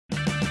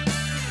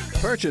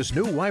Purchase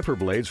new wiper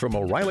blades from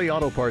O'Reilly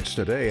Auto Parts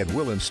today and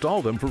we'll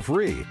install them for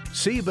free.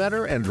 See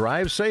better and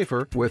drive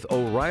safer with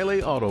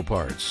O'Reilly Auto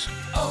Parts.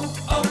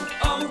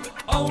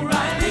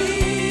 O'Reilly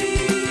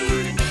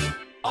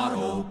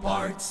Auto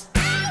Parts.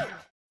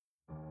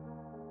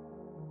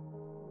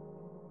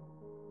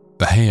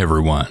 Hey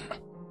everyone,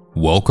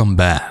 welcome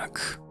back.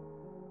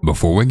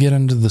 Before we get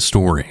into the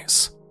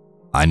stories,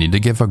 I need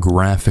to give a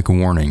graphic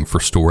warning for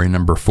story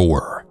number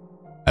 4,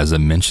 as it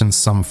mentions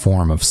some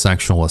form of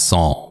sexual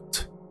assault.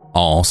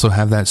 I'll also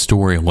have that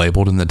story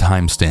labeled in the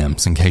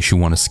timestamps in case you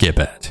want to skip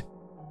it.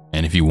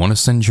 And if you want to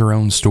send your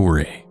own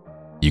story,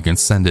 you can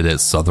send it at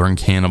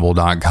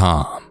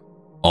southerncannibal.com.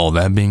 All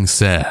that being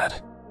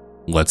said,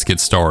 let's get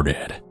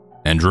started.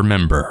 And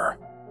remember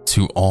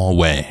to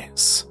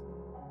always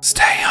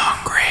stay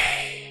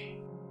hungry.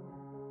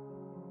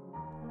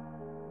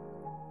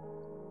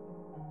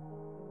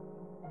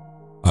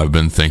 I've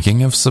been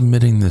thinking of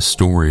submitting this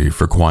story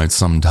for quite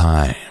some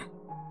time.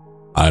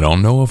 I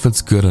don't know if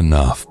it's good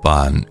enough,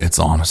 but it's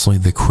honestly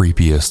the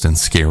creepiest and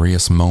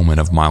scariest moment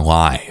of my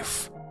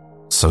life.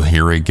 So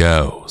here it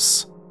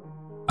goes.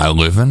 I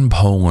live in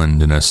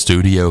Poland in a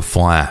studio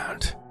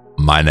flat.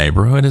 My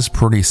neighborhood is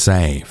pretty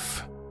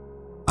safe.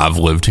 I've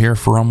lived here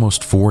for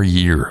almost 4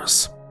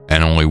 years,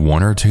 and only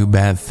 1 or 2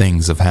 bad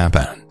things have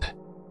happened.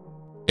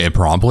 It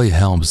probably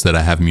helps that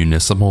I have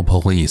municipal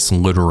police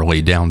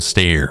literally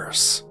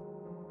downstairs.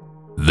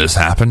 This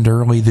happened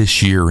early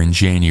this year in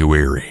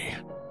January.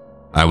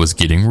 I was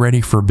getting ready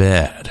for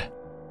bed.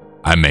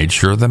 I made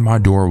sure that my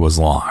door was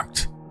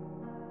locked.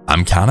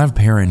 I'm kind of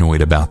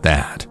paranoid about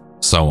that,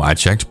 so I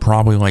checked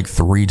probably like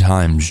 3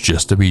 times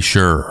just to be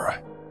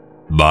sure.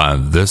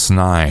 But this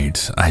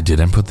night, I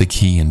didn't put the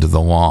key into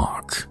the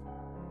lock.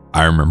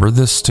 I remember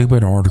this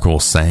stupid article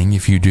saying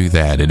if you do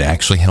that, it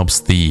actually helps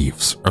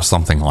thieves or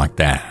something like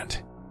that.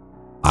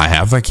 I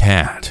have a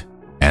cat,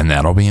 and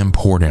that'll be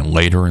important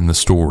later in the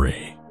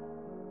story.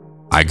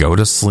 I go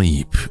to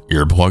sleep,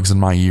 earplugs in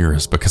my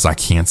ears because I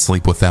can't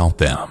sleep without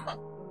them.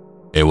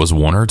 It was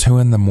 1 or 2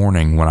 in the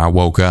morning when I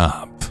woke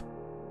up.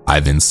 I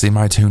then see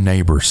my 2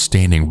 neighbors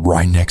standing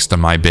right next to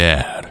my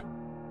bed.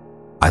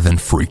 I then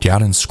freaked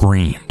out and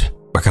screamed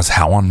because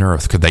how on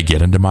earth could they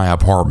get into my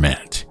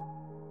apartment?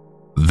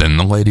 Then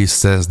the lady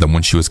says that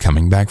when she was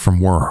coming back from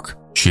work,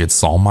 she had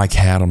saw my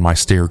cat on my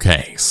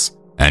staircase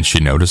and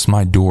she noticed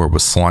my door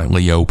was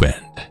slightly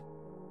opened.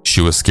 She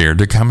was scared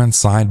to come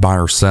inside by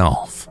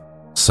herself.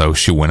 So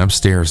she went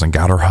upstairs and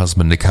got her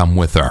husband to come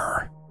with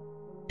her.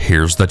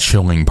 Here's the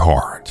chilling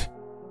part.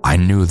 I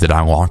knew that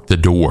I locked the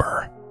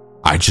door.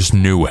 I just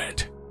knew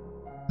it.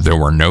 There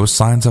were no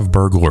signs of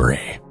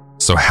burglary,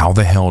 so how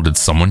the hell did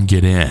someone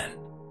get in?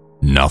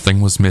 Nothing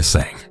was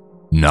missing.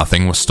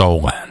 Nothing was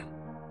stolen.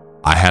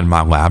 I had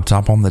my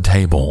laptop on the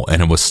table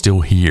and it was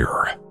still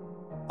here.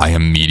 I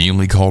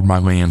immediately called my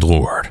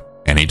landlord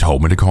and he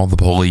told me to call the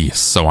police,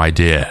 so I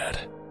did.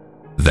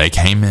 They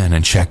came in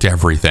and checked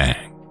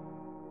everything.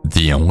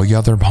 The only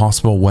other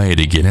possible way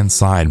to get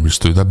inside was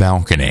through the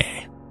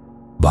balcony.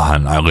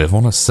 But I live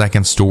on a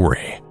 2nd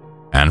story,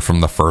 and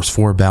from the 1st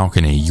floor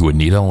balcony you would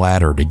need a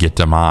ladder to get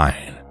to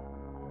mine.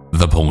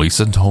 The police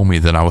had told me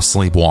that I was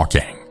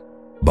sleepwalking,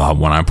 but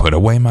when I put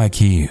away my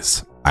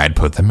keys, I had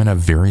put them in a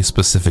very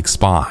specific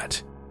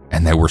spot,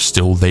 and they were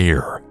still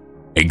there,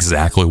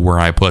 exactly where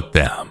I put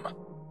them.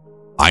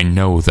 I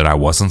know that I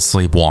wasn't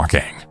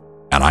sleepwalking,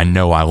 and I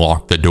know I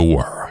locked the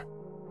door.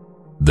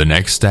 The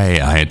next day,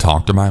 I had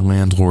talked to my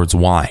landlord's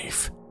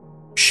wife.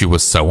 She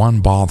was so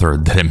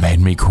unbothered that it made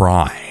me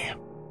cry.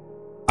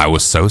 I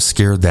was so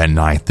scared that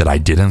night that I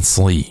didn't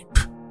sleep,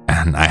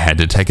 and I had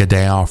to take a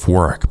day off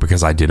work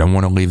because I didn't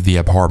want to leave the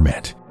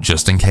apartment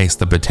just in case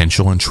the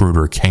potential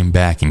intruder came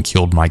back and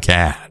killed my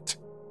cat.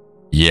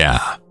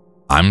 Yeah,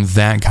 I'm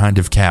that kind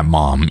of cat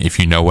mom, if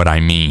you know what I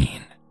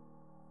mean.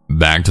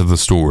 Back to the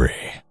story.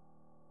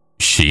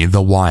 She,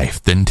 the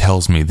wife, then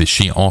tells me that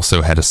she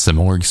also had a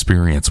similar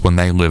experience when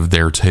they lived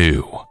there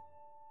too.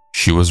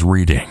 She was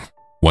reading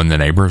when the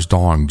neighbor's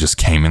dog just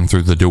came in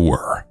through the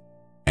door.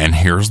 And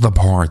here's the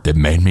part that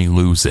made me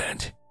lose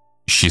it.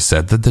 She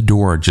said that the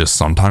door just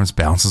sometimes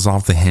bounces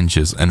off the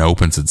hinges and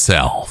opens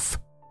itself.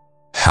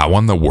 How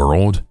in the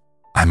world?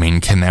 I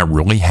mean, can that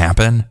really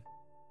happen?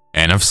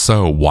 And if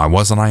so, why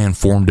wasn't I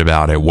informed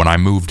about it when I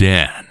moved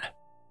in?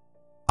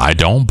 I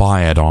don't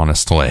buy it,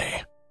 honestly.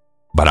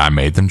 But I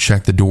made them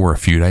check the door a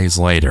few days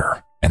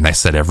later, and they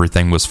said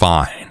everything was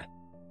fine.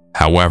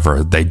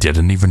 However, they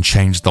didn't even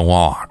change the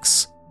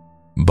locks.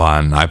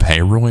 But I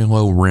pay really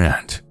low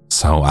rent,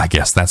 so I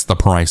guess that's the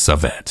price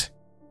of it.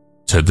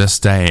 To this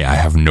day, I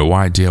have no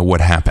idea what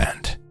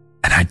happened,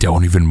 and I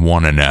don't even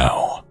want to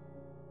know.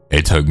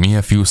 It took me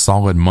a few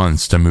solid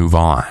months to move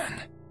on.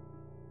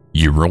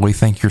 You really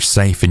think you're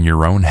safe in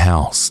your own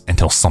house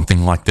until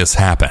something like this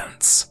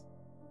happens.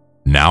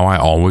 Now I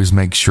always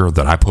make sure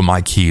that I put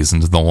my keys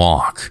into the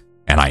lock,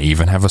 and I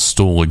even have a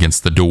stool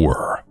against the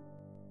door.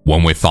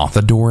 When we thought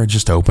the door had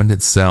just opened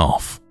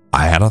itself,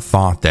 I had a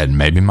thought that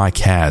maybe my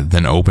cat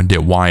then opened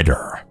it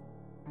wider.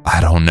 I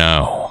don't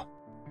know.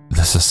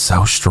 This is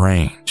so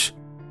strange.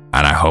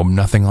 and I hope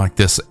nothing like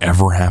this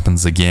ever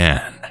happens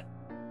again.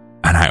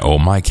 And I owe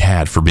my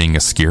cat for being a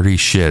scaredy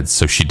shit,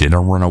 so she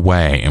didn't run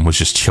away and was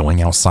just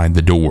chilling outside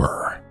the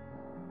door.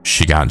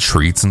 She got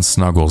treats and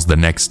snuggles the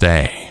next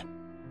day.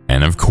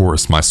 And of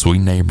course, my sweet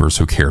neighbors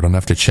who cared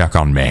enough to check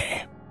on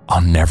me.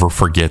 I'll never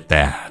forget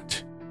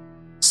that.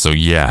 So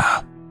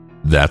yeah,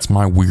 that's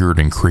my weird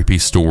and creepy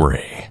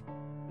story.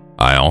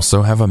 I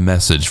also have a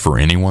message for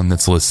anyone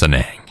that's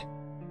listening.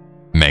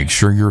 Make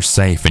sure you're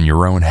safe in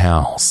your own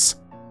house,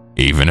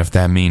 even if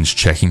that means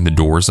checking the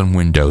doors and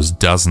windows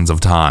dozens of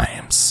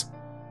times.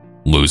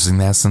 Losing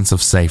that sense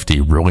of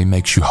safety really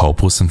makes you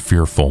hopeless and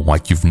fearful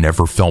like you've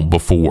never felt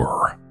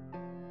before.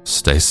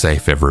 Stay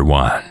safe,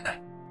 everyone.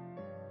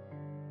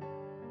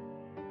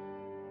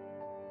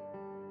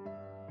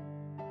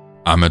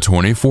 I'm a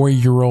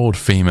 24-year-old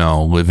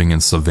female living in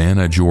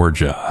Savannah,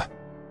 Georgia.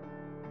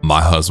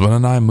 My husband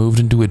and I moved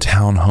into a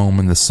townhome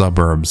in the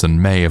suburbs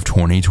in May of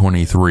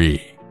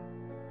 2023.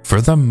 For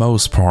the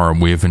most part,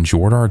 we have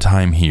enjoyed our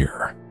time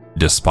here,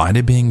 despite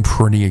it being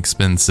pretty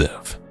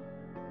expensive.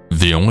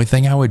 The only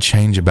thing I would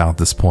change about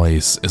this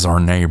place is our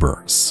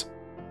neighbors.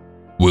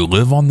 We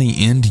live on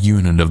the end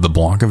unit of the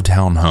block of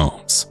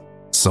townhomes,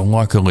 so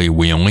luckily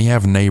we only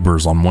have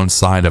neighbors on one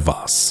side of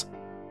us.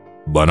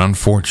 But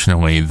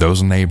unfortunately,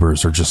 those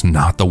neighbors are just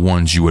not the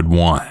ones you would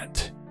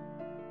want.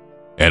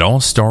 It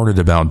all started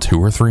about 2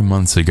 or 3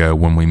 months ago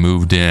when we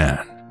moved in.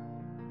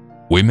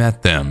 We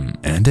met them,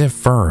 and at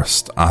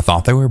first, I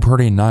thought they were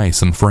pretty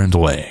nice and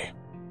friendly.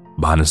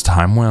 But as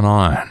time went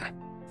on,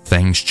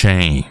 things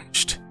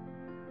changed.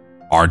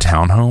 Our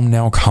townhome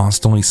now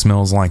constantly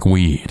smells like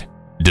weed,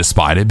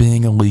 despite it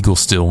being illegal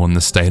still in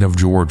the state of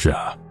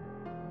Georgia.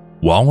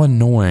 While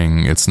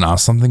annoying, it's not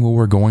something we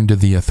were going to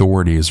the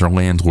authorities or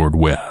landlord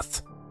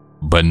with,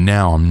 but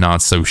now I'm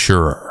not so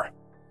sure.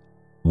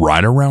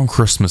 Right around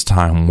Christmas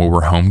time, we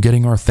were home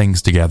getting our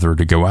things together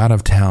to go out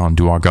of town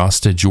to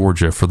Augusta,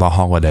 Georgia for the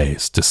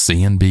holidays to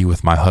see and be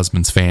with my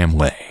husband's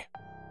family.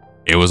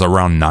 It was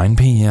around 9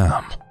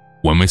 p.m.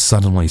 when we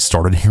suddenly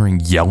started hearing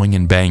yelling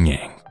and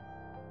banging.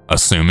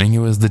 Assuming it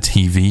was the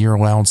TV or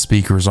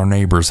loudspeakers our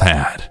neighbors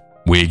had,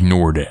 we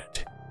ignored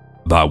it.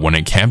 But when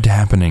it kept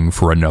happening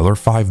for another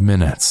 5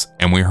 minutes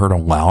and we heard a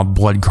loud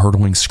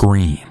blood-curdling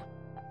scream,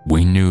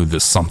 we knew that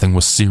something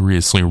was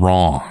seriously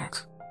wrong.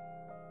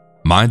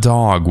 My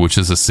dog, which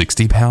is a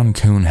 60-pound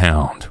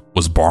coonhound,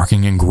 was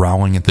barking and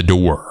growling at the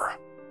door.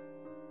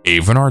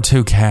 Even our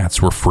 2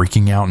 cats were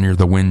freaking out near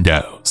the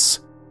windows.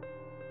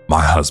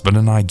 My husband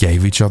and I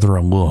gave each other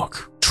a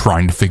look,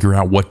 trying to figure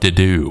out what to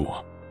do.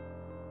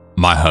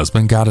 My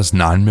husband got his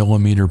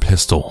 9mm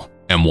pistol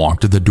and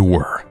walked to the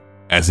door,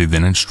 as he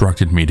then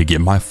instructed me to get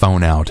my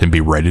phone out and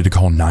be ready to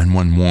call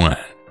 911.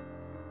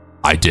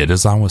 I did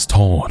as I was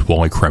told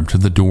while I crept to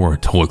the door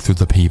to look through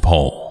the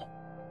peephole.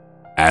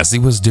 As he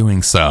was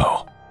doing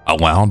so, a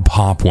loud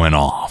pop went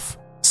off,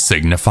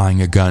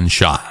 signifying a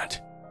gunshot.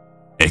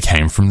 It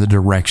came from the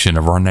direction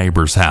of our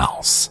neighbor's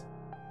house.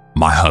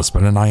 My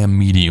husband and I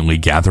immediately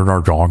gathered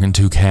our dog and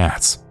 2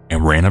 cats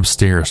and ran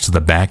upstairs to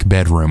the back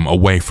bedroom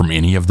away from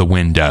any of the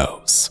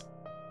windows.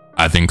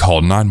 I then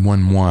called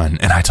 911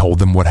 and I told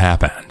them what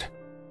happened.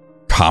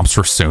 Cops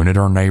were soon at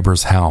our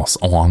neighbor's house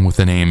along with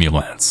an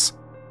ambulance.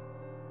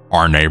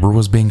 Our neighbor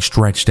was being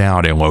stretched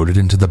out and loaded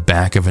into the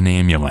back of an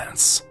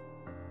ambulance.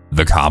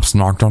 The cops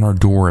knocked on our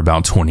door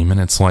about 20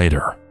 minutes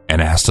later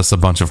and asked us a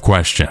bunch of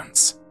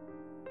questions.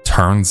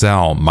 Turns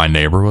out my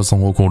neighbor was a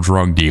local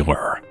drug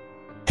dealer.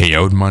 He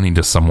owed money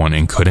to someone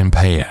and couldn't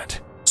pay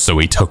it, so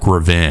he took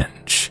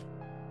revenge.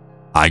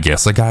 I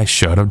guess a guy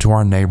showed up to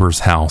our neighbor's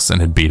house and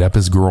had beat up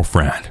his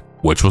girlfriend,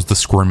 which was the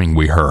screaming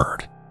we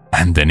heard,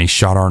 and then he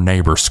shot our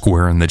neighbor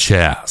square in the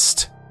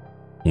chest.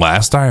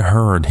 Last I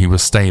heard, he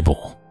was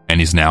stable,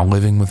 and he's now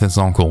living with his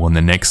uncle in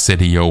the next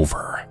city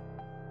over.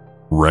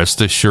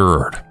 Rest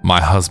assured, my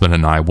husband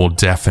and I will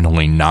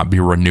definitely not be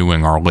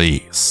renewing our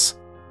lease.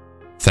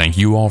 Thank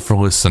you all for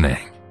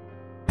listening,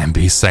 and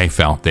be safe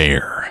out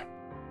there.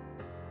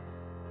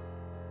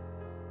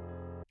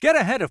 Get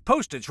ahead of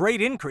postage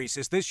rate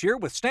increases this year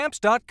with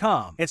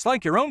Stamps.com. It's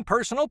like your own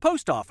personal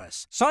post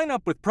office. Sign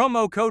up with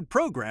promo code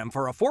PROGRAM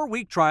for a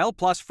 4-week trial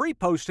plus free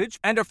postage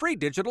and a free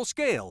digital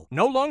scale.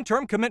 No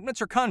long-term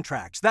commitments or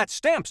contracts. That's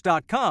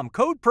Stamps.com,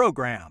 code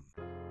PROGRAM.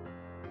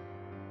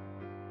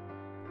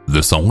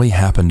 This only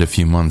happened a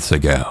few months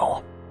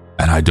ago,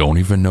 and I don't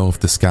even know if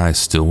this guy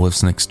still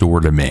lives next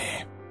door to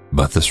me,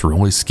 but this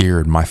really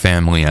scared my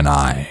family and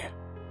I.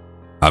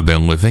 I've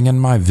been living in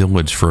my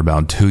village for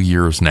about 2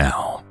 years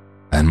now,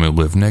 and we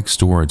live next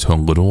door to a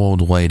little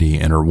old lady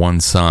and her 1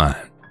 son.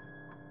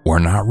 We're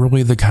not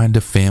really the kind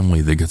of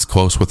family that gets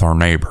close with our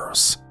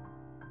neighbors.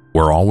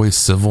 We're always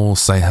civil,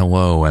 say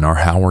hello, and our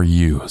how are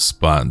yous,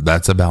 but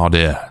that's about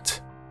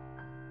it.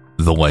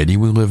 The lady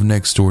we live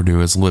next door to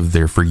has lived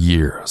there for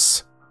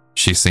years.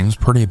 She seems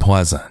pretty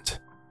pleasant.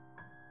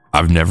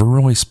 I've never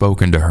really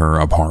spoken to her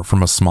apart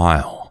from a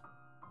smile.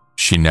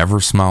 She never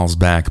smiles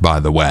back, by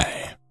the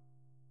way.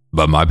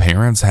 But my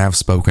parents have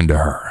spoken to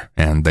her,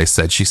 and they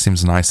said she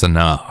seems nice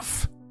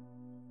enough.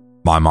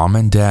 My mom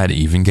and dad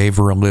even gave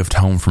her a lift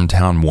home from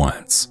town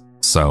once,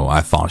 so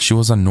I thought she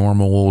was a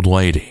normal old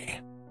lady.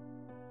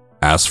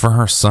 As for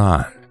her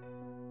son,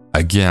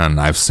 again,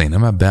 I've seen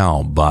him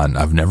about, but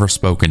I've never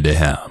spoken to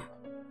him.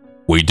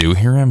 We do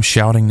hear him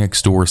shouting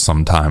next door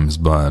sometimes,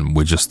 but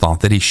we just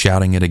thought that he's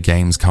shouting at a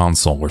games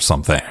console or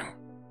something.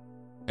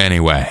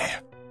 Anyway,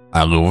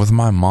 I live with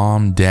my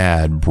mom,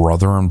 dad,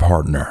 brother, and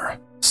partner,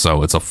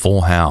 so it's a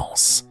full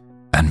house.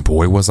 And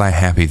boy was I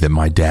happy that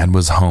my dad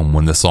was home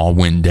when this all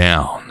went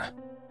down.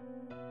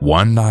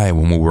 One night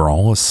when we were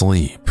all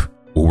asleep,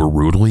 we were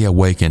rudely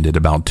awakened at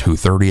about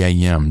 2:30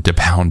 a.m. to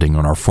pounding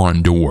on our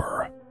front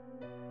door.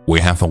 We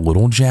have a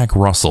little Jack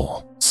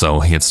Russell, so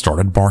he had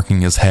started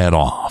barking his head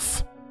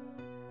off.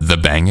 The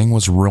banging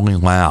was really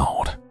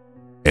loud.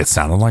 It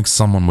sounded like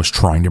someone was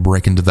trying to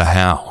break into the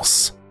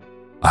house.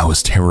 I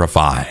was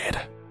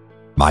terrified.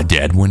 My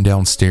dad went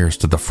downstairs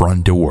to the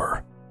front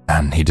door,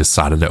 and he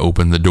decided to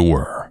open the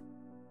door.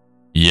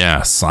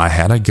 Yes, I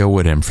had a go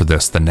at him for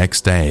this the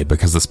next day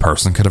because this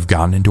person could have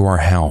gotten into our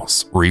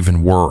house, or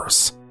even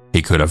worse,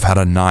 he could have had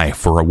a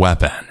knife or a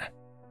weapon.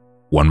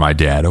 When my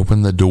dad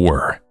opened the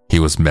door, he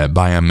was met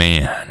by a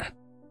man.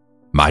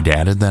 My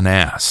dad had then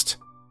asked,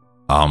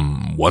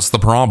 what's the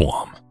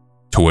problem?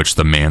 To which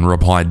the man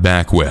replied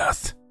back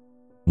with,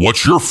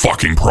 "What's your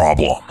fucking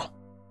problem?"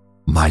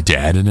 My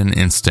dad, in an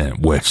instant,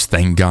 which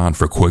thank God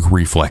for quick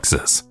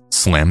reflexes,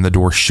 slammed the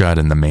door shut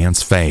in the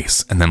man's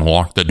face and then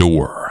locked the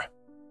door.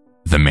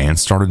 The man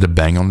started to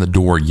bang on the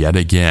door yet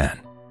again,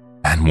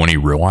 and when he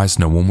realized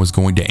no one was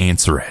going to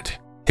answer it,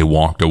 he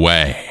walked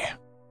away.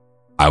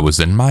 I was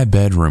in my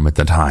bedroom at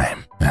the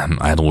time, and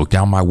I had looked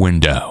out my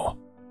window.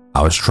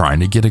 I was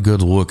trying to get a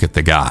good look at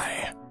the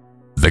guy.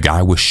 The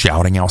guy was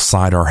shouting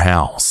outside our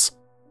house.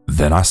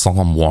 Then I saw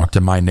him walk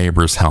to my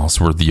neighbor's house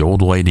where the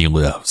old lady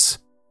lives,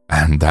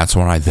 and that's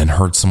when I then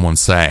heard someone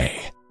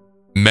say,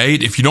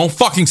 "Mate, if you don't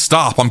fucking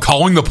stop, I'm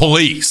calling the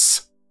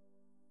police."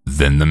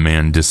 Then the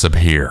man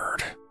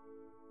disappeared.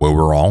 We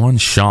were all in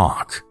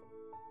shock.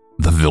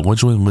 The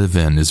village we live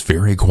in is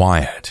very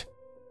quiet.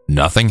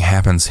 Nothing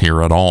happens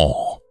here at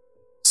all.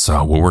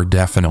 So we were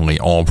definitely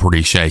all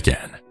pretty shaken.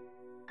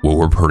 We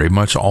were pretty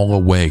much all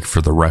awake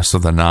for the rest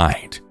of the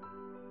night.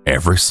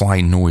 Every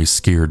slight noise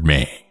scared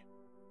me.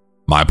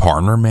 My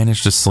partner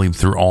managed to sleep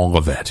through all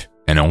of it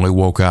and only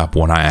woke up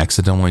when I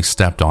accidentally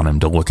stepped on him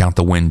to look out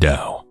the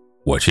window,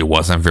 which he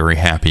wasn't very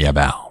happy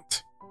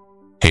about.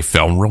 He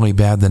felt really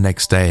bad the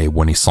next day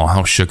when he saw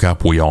how shook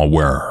up we all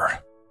were.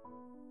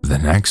 The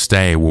next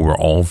day we were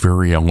all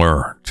very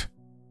alert.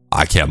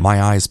 I kept my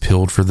eyes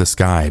peeled for this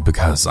guy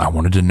because I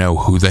wanted to know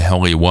who the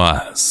hell he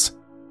was.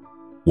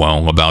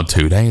 Well, about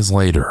 2 days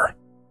later,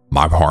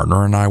 my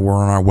partner and I were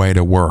on our way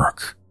to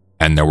work,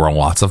 and there were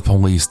lots of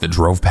police that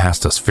drove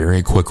past us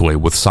very quickly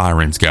with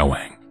sirens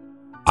going.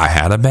 I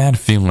had a bad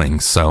feeling,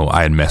 so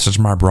I had messaged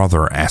my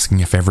brother asking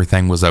if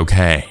everything was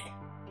okay.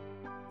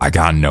 I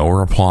got no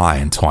reply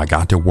until I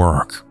got to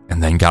work,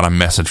 and then got a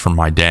message from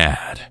my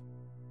dad.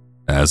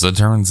 As it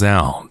turns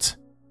out,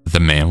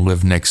 the man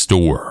lived next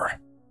door.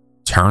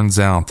 Turns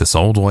out this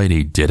old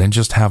lady didn't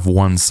just have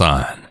one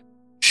son,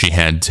 she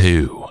had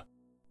two.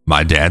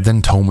 My dad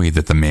then told me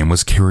that the man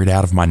was carried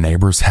out of my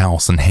neighbor's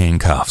house in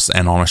handcuffs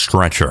and on a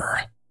stretcher.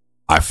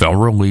 I felt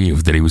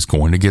relieved that he was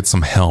going to get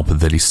some help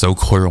that he so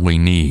clearly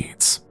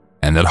needs,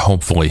 and that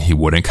hopefully he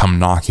wouldn't come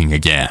knocking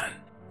again.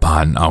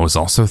 But I was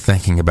also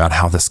thinking about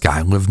how this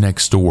guy lived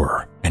next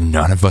door and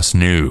none of us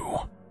knew.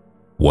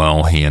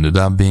 Well, he ended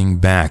up being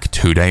back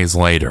 2 days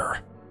later,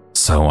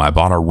 so I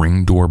bought a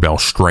Ring doorbell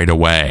straight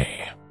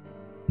away.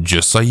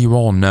 Just so you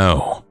all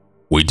know,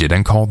 we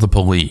didn't call the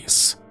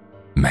police.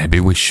 Maybe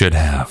we should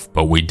have,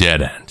 but we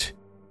didn't.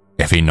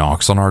 If he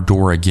knocks on our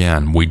door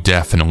again, we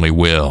definitely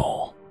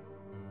will.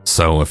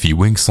 So a few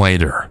weeks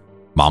later,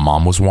 my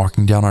mom was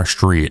walking down our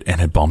street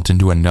and had bumped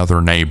into another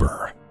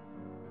neighbor.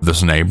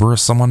 This neighbor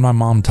is someone my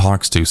mom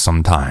talks to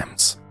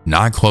sometimes.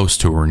 Not close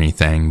to or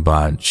anything,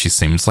 but she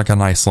seems like a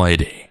nice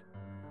lady.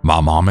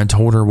 My mom had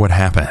told her what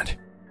happened,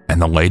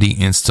 and the lady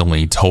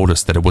instantly told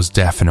us that it was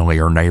definitely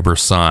her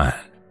neighbor's son.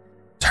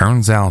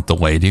 Turns out the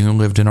lady who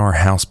lived in our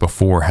house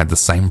before had the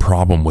same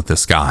problem with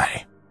this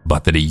guy,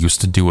 but that he used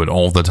to do it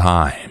all the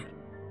time.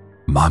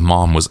 My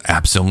mom was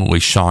absolutely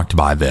shocked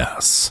by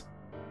this.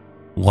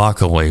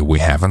 Luckily, we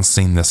haven't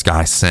seen this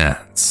guy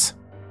since.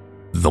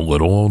 The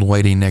little old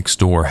lady next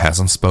door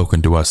hasn't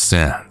spoken to us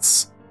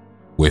since.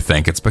 We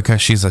think it's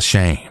because she's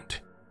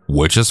ashamed,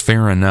 which is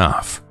fair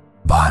enough.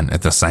 But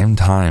at the same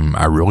time,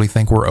 I really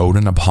think we're owed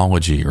an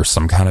apology or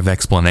some kind of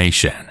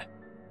explanation.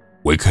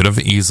 We could have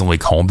easily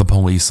called the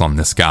police on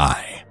this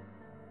guy.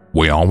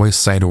 We always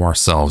say to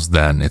ourselves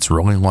that it's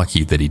really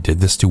lucky that he did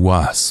this to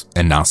us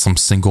and not some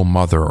single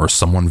mother or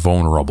someone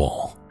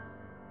vulnerable.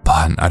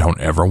 But I don't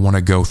ever want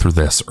to go through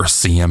this or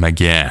see him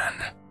again.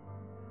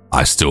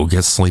 I still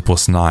get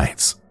sleepless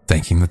nights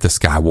thinking that this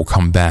guy will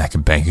come back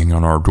banging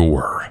on our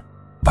door,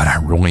 but I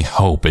really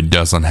hope it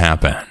doesn't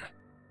happen.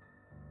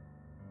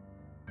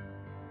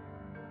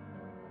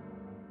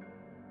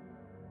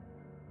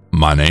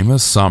 My name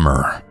is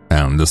Summer,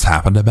 and this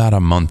happened about a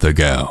month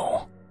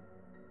ago.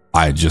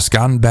 I had just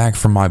gotten back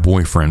from my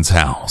boyfriend's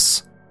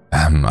house,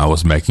 and I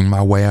was making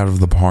my way out of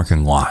the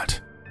parking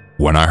lot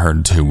when I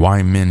heard two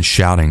white men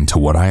shouting to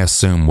what I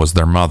assumed was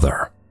their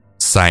mother,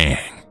 saying,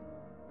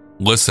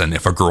 "Listen,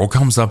 if a girl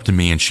comes up to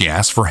me and she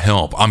asks for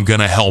help, I'm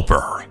gonna help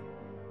her."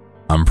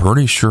 I'm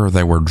pretty sure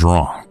they were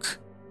drunk.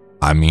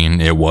 I mean,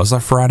 it was a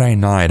Friday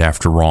night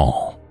after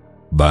all,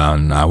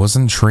 but I was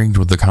intrigued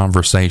with the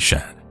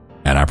conversation,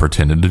 and I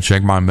pretended to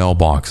check my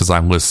mailbox as I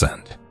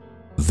listened.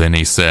 Then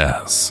he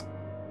says,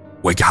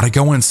 "We gotta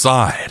go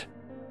inside.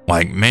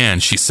 Like,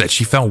 man, she said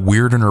she felt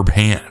weird in her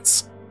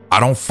pants. I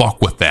don't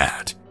fuck with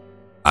that.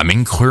 I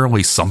mean,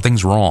 clearly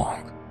something's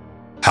wrong.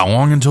 How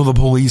long until the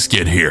police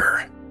get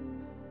here?"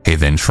 He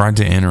then tried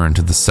to enter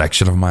into the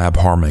section of my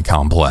apartment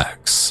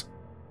complex.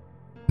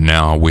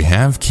 Now, we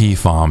have key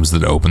fobs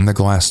that open the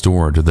glass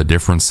door to the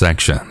different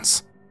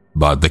sections,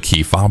 but the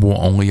key fob will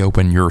only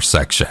open your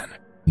section,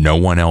 no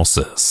one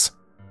else's.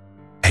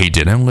 He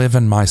didn't live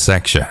in my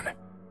section,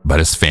 but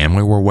his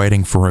family were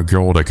waiting for a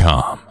girl to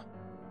come.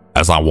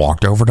 As I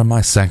walked over to my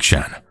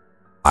section,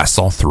 I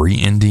saw 3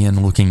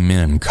 Indian-looking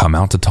men come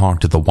out to talk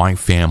to the white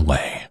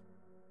family,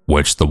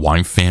 which the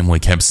white family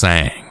kept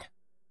saying,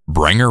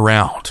 "Bring her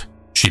out.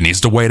 She needs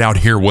to wait out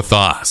here with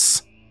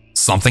us.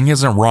 Something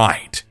isn't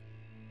right.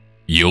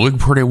 You look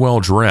pretty well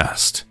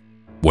dressed.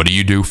 What do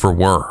you do for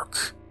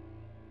work?"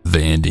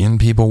 The Indian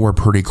people were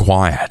pretty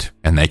quiet,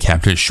 and they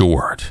kept it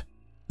short,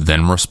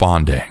 then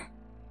responding,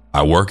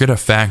 "I work at a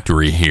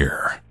factory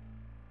here."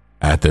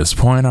 At this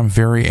point, I'm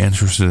very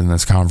interested in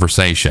this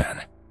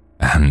conversation,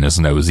 and as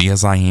nosy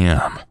as I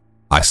am,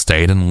 I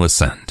stayed and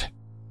listened.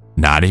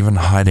 Not even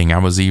hiding I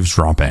was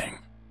eavesdropping.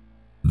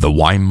 The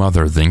white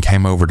mother then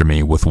came over to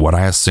me with what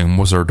I assumed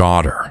was her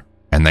daughter,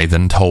 and they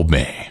then told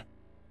me,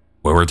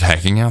 "We were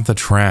taking out the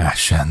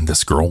trash, and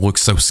this girl looked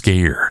so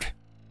scared."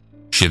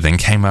 She then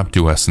came up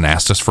to us and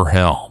asked us for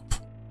help.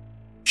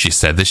 She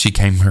said that she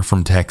came here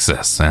from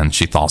Texas, and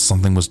she thought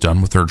something was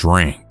done with her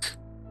drink,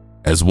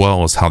 as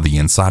well as how the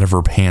inside of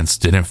her pants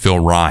didn't feel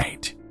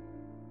right.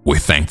 We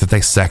think that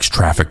they sex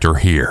trafficked her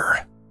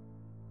here.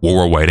 We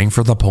were waiting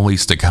for the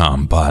police to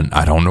come, but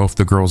I don't know if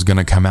the girl's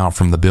gonna come out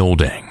from the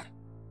building.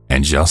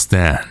 And just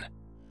then,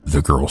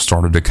 the girl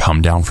started to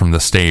come down from the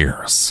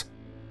stairs.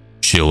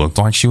 She looked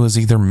like she was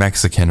either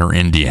Mexican or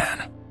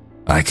Indian.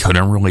 I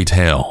couldn't really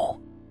tell.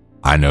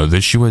 I know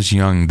that she was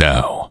young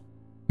though,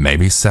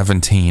 maybe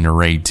 17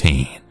 or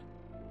 18.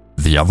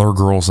 The other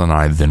girls and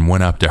I then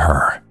went up to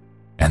her,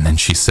 and then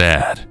she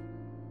said,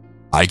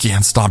 "I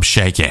can't stop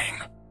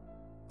shaking.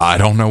 I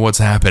don't know what's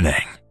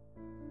happening."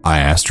 I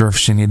asked her if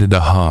she needed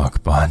a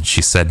hug, but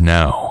she said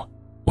no,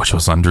 which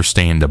was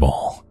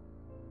understandable.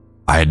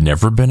 I had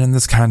never been in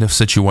this kind of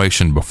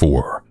situation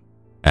before,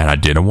 and I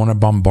didn't want to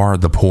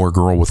bombard the poor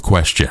girl with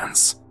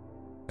questions,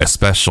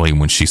 especially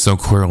when she so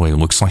clearly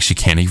looks like she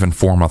can't even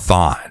form a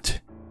thought.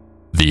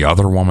 The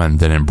other woman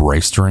then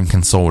embraced her and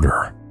consoled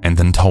her, and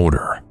then told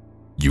her,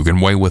 "You can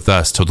wait with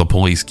us till the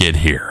police get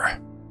here.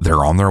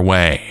 They're on their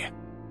way.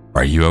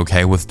 Are you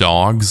okay with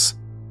dogs?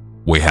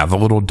 We have a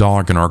little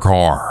dog in our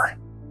car."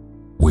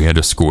 We had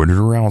escorted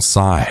her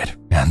outside,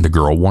 and the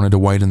girl wanted to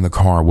wait in the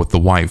car with the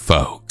white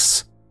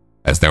folks.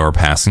 As they were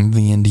passing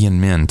the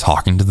Indian men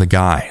talking to the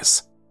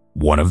guys,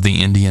 one of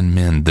the Indian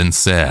men then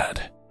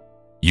said,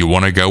 "You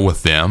want to go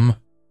with them?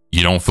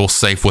 You don't feel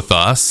safe with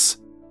us?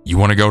 You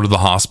want to go to the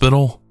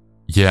hospital?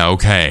 Yeah,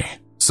 okay.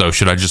 So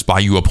should I just buy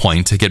you a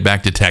plane ticket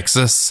back to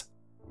Texas?"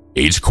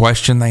 Each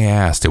question they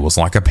asked, it was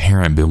like a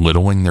parent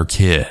belittling their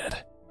kid.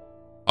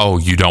 "Oh,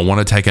 you don't want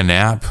to take a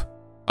nap?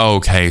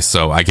 Okay,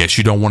 so I guess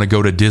you don't want to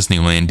go to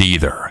Disneyland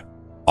either.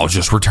 I'll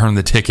just return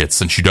the tickets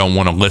since you don't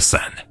want to listen."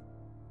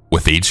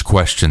 With each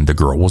question, the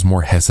girl was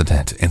more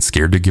hesitant and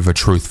scared to give a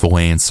truthful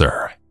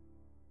answer.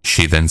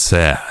 She then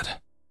said,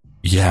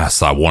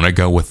 "Yes, I want to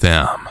go with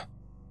them."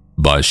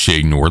 But she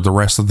ignored the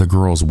rest of the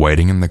girls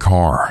waiting in the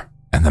car,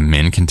 and the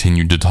men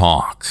continued to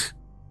talk.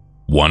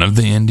 One of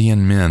the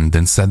Indian men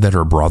then said that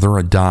her brother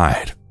had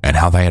died and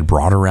how they had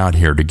brought her out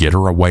here to get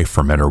her away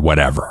from it or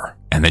whatever,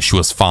 and that she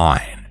was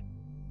fine.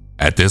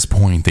 At this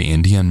point, the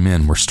Indian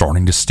men were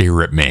starting to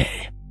stare at me,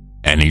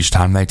 and each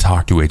time they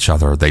talked to each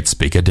other, they'd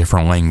speak a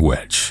different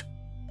language.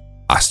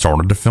 I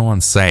started to feel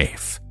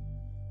unsafe.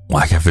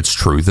 Like if it's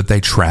true that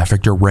they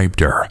trafficked or raped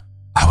her,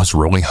 I was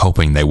really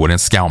hoping they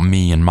wouldn't scout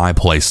me in my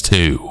place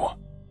too.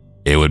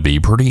 It would be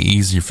pretty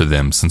easy for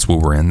them since we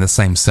were in the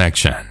same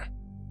section.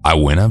 I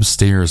went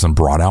upstairs and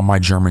brought out my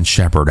German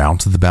Shepherd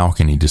out to the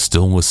balcony to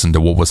still listen to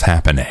what was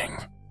happening,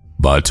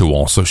 but to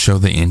also show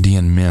the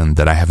Indian men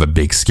that I have a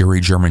big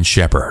scary German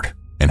Shepherd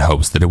in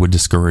hopes that it would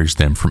discourage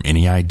them from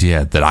any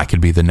idea that I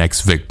could be the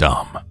next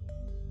victim.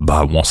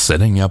 But while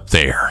sitting up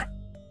there,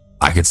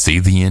 I could see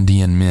the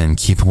Indian men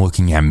keep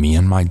looking at me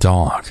and my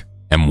dog,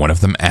 and one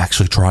of them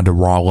actually tried to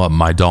rile up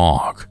my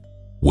dog,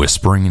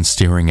 whispering and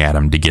staring at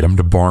him to get him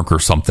to bark or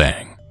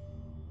something.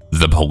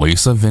 The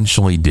police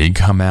eventually did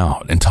come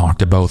out and talk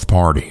to both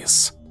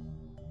parties.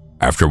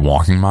 After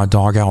walking my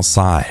dog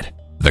outside,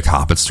 the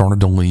cop had started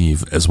to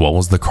leave as well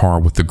as the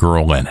car with the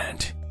girl in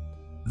it.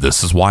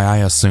 This is why I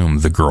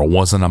assumed the girl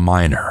wasn't a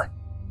minor,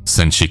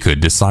 since she could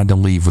decide to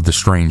leave with the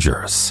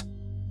strangers.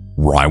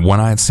 Right when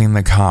I had seen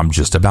the cop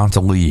just about to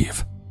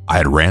leave, I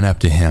had ran up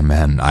to him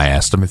and I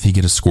asked him if he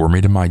could escort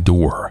me to my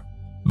door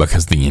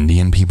because the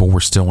Indian people were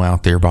still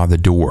out there by the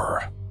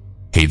door.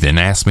 He then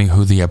asked me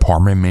who the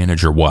apartment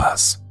manager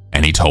was,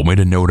 and he told me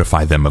to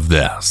notify them of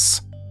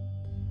this.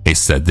 He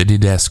said that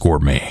he'd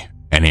escort me,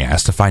 and he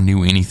asked if I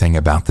knew anything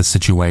about the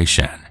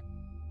situation.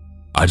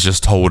 I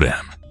just told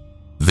him,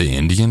 the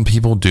Indian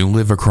people do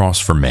live across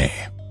from me.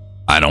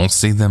 I don't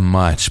see them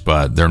much,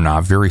 but they're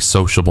not very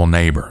sociable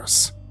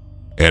neighbors.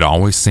 It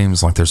always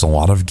seems like there's a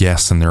lot of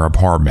guests in their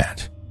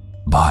apartment,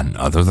 but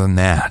other than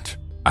that,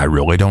 I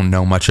really don't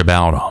know much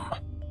about them.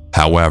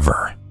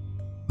 However,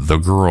 the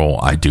girl,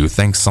 I do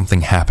think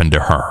something happened to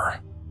her.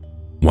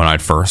 When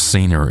I'd first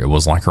seen her, it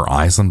was like her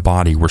eyes and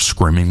body were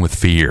screaming with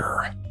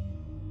fear.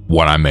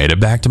 When I made it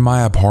back to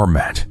my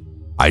apartment,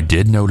 I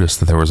did notice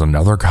that there was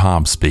another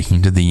cop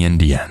speaking to the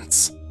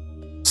Indians.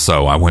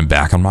 So I went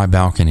back on my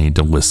balcony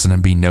to listen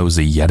and be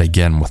nosy yet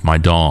again with my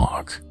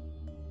dog.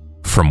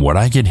 From what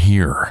I could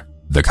hear,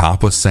 the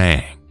cop was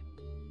saying,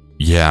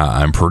 "Yeah,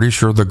 I'm pretty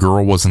sure the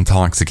girl was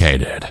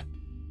intoxicated."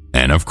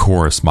 And of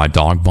course, my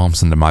dog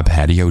bumps into my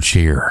patio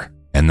chair,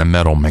 and the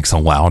metal makes a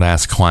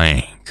loud-ass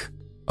clang.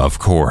 Of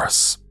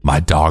course, my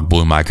dog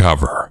blew my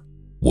cover,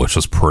 which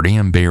was pretty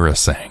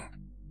embarrassing.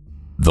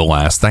 The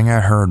last thing I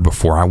heard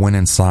before I went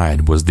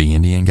inside was the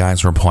Indian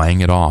guys were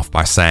playing it off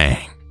by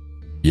saying,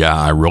 "Yeah,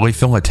 I really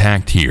feel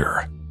attacked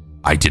here.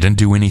 I didn't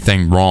do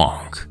anything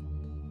wrong.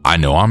 I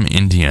know I'm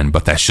Indian,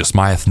 but that's just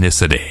my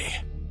ethnicity."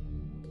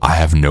 I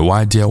have no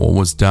idea what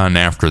was done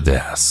after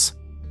this,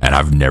 and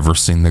I've never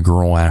seen the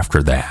girl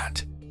after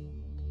that.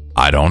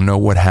 I don't know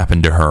what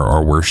happened to her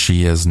or where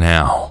she is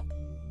now,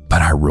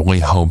 but I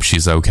really hope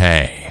she's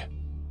okay.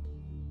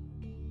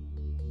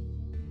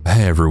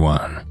 Hey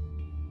everyone,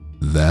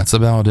 that's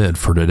about it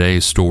for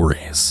today's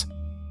stories.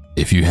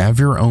 If you have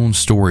your own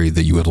story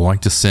that you would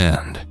like to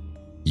send,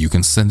 you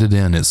can send it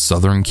in at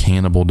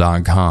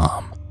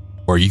southerncannibal.com,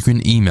 or you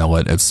can email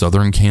it at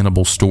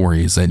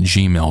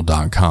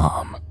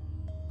southerncannibalstories@gmail.com.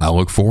 I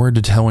look forward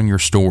to telling your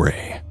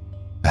story.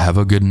 Have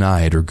a good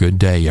night or good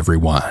day,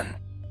 everyone.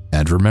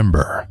 And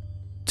remember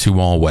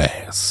to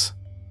always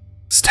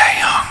stay